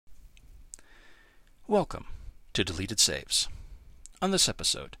Welcome to Deleted Saves. On this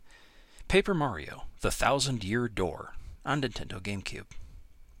episode, Paper Mario: The Thousand-Year Door on Nintendo GameCube.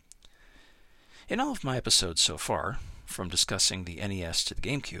 In all of my episodes so far, from discussing the NES to the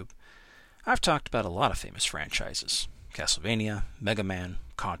GameCube, I've talked about a lot of famous franchises: Castlevania, Mega Man,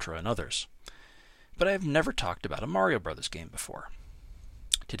 Contra, and others. But I've never talked about a Mario Brothers game before.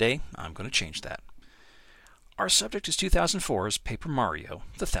 Today, I'm going to change that. Our subject is 2004's Paper Mario: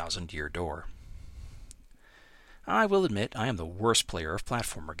 The Thousand-Year Door. I will admit I am the worst player of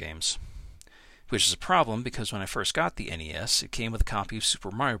platformer games, which is a problem because when I first got the NES, it came with a copy of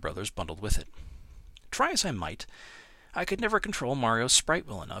Super Mario Bros. Bundled with it. Try as I might, I could never control Mario's sprite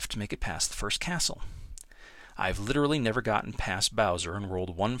well enough to make it past the first castle. I've literally never gotten past Bowser in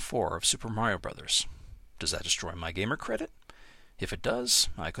World 1-4 of Super Mario Bros. Does that destroy my gamer credit? If it does,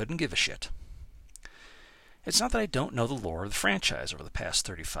 I couldn't give a shit. It's not that I don't know the lore of the franchise over the past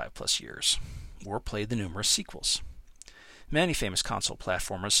 35 plus years, or played the numerous sequels. Many famous console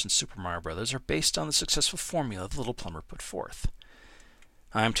platformers since Super Mario Bros. Are based on the successful formula the Little Plumber put forth.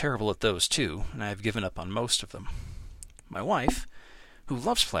 I am terrible at those too, and I have given up on most of them. My wife, who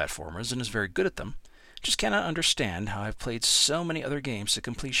loves platformers and is very good at them, just cannot understand how I've played so many other games to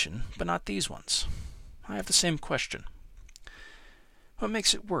completion, but not these ones. I have the same question. What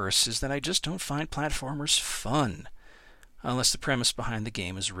makes it worse is that I just don't find platformers fun, unless the premise behind the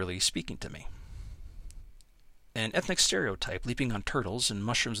game is really speaking to me. An ethnic stereotype leaping on turtles and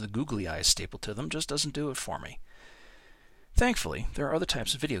mushrooms with googly eyes stapled to them just doesn't do it for me. Thankfully, there are other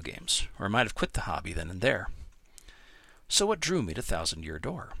types of video games, or I might have quit the hobby then and there. So what drew me to Thousand-Year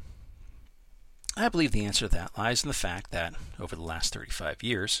Door? I believe the answer to that lies in the fact that, over the last 35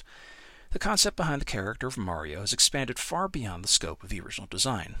 years, the concept behind the character of Mario has expanded far beyond the scope of the original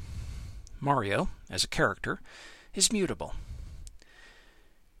design. Mario, as a character, is mutable.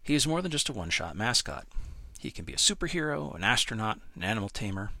 He is more than just a one-shot mascot. He can be a superhero, an astronaut, an animal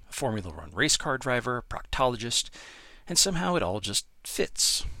tamer, a Formula One race car driver, a proctologist, and somehow it all just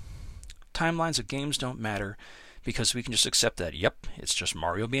fits. Timelines of games don't matter because we can just accept that, yep, it's just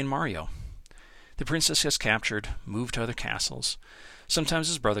Mario being Mario. The princess gets captured, moved to other castles. Sometimes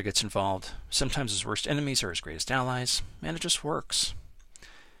his brother gets involved, sometimes his worst enemies are his greatest allies, and it just works.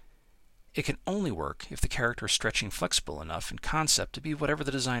 It can only work if the character is stretching flexible enough in concept to be whatever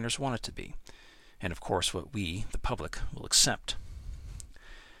the designers want it to be, and of course what we, the public, will accept.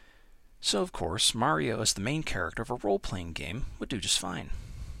 So of course, Mario as the main character of a role-playing game would do just fine.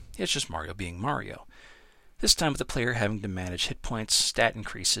 It's just Mario being Mario, this time with the player having to manage hit points, stat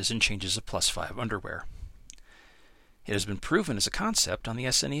increases, and changes of +5 underwear. It has been proven as a concept on the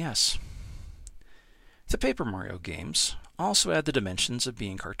SNES. The Paper Mario games also add the dimensions of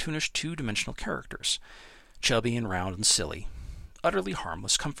being cartoonish two-dimensional characters, chubby and round and silly, utterly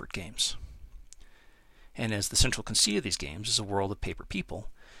harmless comfort games. And as the central conceit of these games is a world of paper people,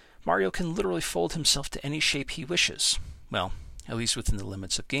 Mario can literally fold himself to any shape he wishes, well, at least within the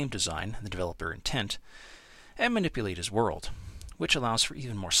limits of game design and the developer intent, and manipulate his world, which allows for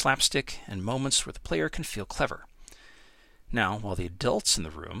even more slapstick and moments where the player can feel clever. Now, while the adults in the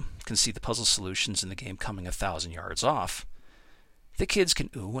room can see the puzzle solutions in the game coming 1,000 yards off, the kids can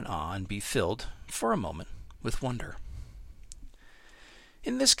ooh and ah and be filled, for a moment, with wonder.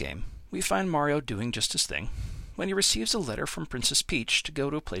 In this game, we find Mario doing just his thing when he receives a letter from Princess Peach to go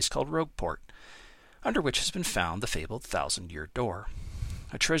to a place called Rogueport, under which has been found the fabled Thousand-Year Door.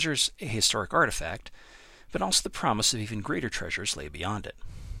 A treasure's a historic artifact, but also the promise of even greater treasures lay beyond it.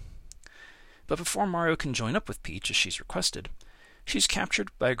 But before Mario can join up with Peach as she's requested, she's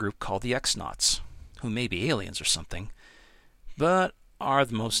captured by a group called the X-Nauts, who may be aliens or something, but are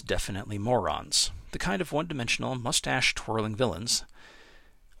the most definitely morons, the kind of one-dimensional, mustache-twirling villains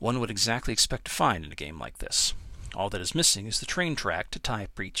one would exactly expect to find in a game like this. All that is missing is the train track to tie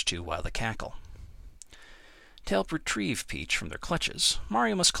Peach to while they cackle. To help retrieve Peach from their clutches,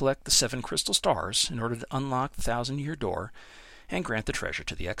 Mario must collect the 7 crystal stars in order to unlock the Thousand-Year Door and grant the treasure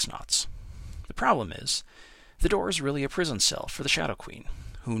to the X-Nauts. The problem is, the door is really a prison cell for the Shadow Queen,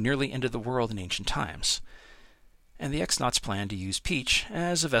 who nearly ended the world in ancient times, and the X-Nauts plan to use Peach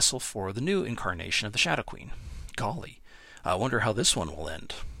as a vessel for the new incarnation of the Shadow Queen. Golly, I wonder how this one will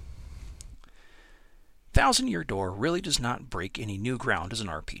end. Thousand-Year Door really does not break any new ground as an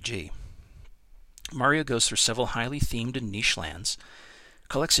RPG. Mario goes through several highly themed and niche lands,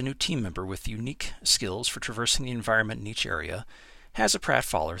 collects a new team member with unique skills for traversing the environment in each area, has a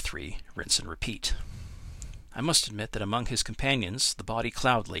pratfall or 3, rinse and repeat. I must admit that among his companions, the bawdy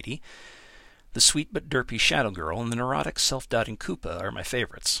Cloud Lady, the sweet but derpy Shadow Girl, and the neurotic, self-doubting Koopa are my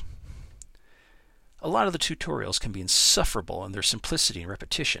favorites. A lot of the tutorials can be insufferable in their simplicity and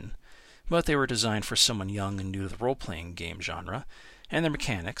repetition, but they were designed for someone young and new to the role-playing game genre, and their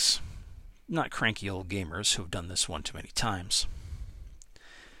mechanics, not cranky old gamers who have done this one too many times.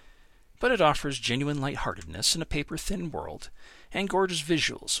 But it offers genuine lightheartedness in a paper-thin world, and gorgeous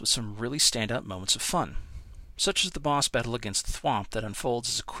visuals with some really standout moments of fun, such as the boss battle against the Thwomp that unfolds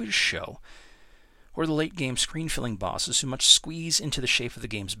as a quiz show, or the late-game screen-filling bosses who much squeeze into the shape of the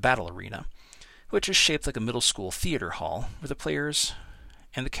game's battle arena, which is shaped like a middle school theater hall, where the players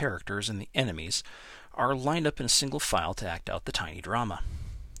and the characters and the enemies are lined up in a single file to act out the tiny drama.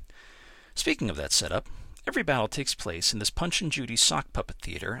 Speaking of that setup, every battle takes place in this Punch and Judy sock puppet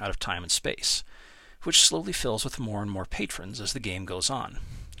theater out of time and space, which slowly fills with more and more patrons as the game goes on,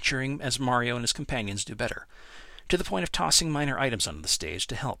 cheering as Mario and his companions do better, to the point of tossing minor items onto the stage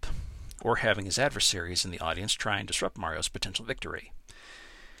to help, or having his adversaries in the audience try and disrupt Mario's potential victory.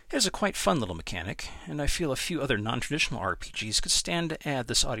 It is a quite fun little mechanic, and I feel a few other non-traditional RPGs could stand to add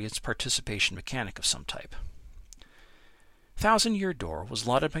this audience participation mechanic of some type. Thousand Year Door was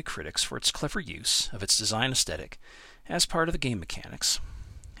lauded by critics for its clever use of its design aesthetic as part of the game mechanics,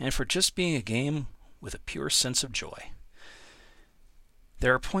 and for just being a game with a pure sense of joy.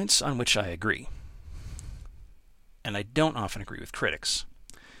 There are points on which I agree, and I don't often agree with critics.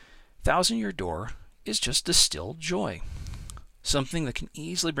 Thousand Year Door is just distilled joy. Something that can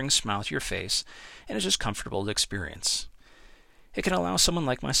easily bring a smile to your face and is just comfortable to experience. It can allow someone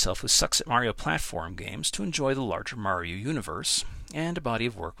like myself who sucks at Mario platform games to enjoy the larger Mario universe and a body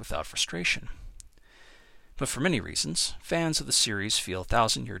of work without frustration. But for many reasons, fans of the series feel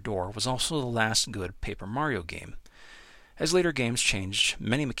Thousand Year Door was also the last good Paper Mario game, as later games changed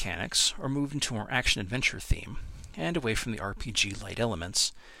many mechanics or moved into a more action-adventure theme and away from the RPG light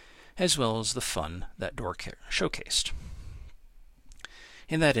elements, as well as the fun that Door showcased.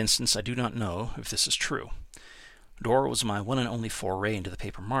 In that instance, I do not know if this is true. Door was my one and only foray into the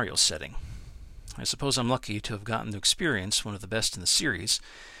Paper Mario setting. I suppose I'm lucky to have gotten to experience one of the best in the series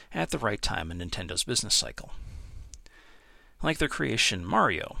at the right time in Nintendo's business cycle. Like their creation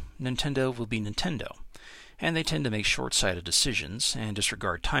Mario, Nintendo will be Nintendo, and they tend to make short-sighted decisions and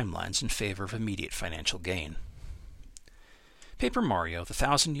disregard timelines in favor of immediate financial gain. Paper Mario: The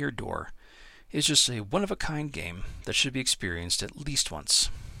Thousand Year Door is just a one-of-a-kind game that should be experienced at least once,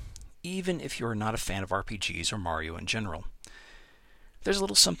 even if you are not a fan of RPGs or Mario in general. There's a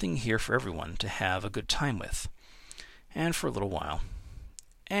little something here for everyone to have a good time with, and for a little while.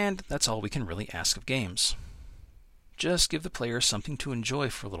 And that's all we can really ask of games. Just give the player something to enjoy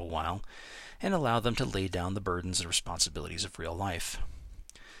for a little while, and allow them to lay down the burdens and responsibilities of real life.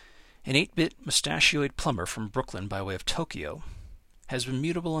 An 8-bit mustachioed plumber from Brooklyn by way of Tokyo has been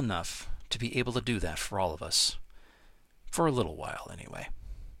mutable enough to be able to do that for all of us. For a little while, anyway.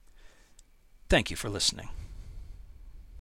 Thank you for listening.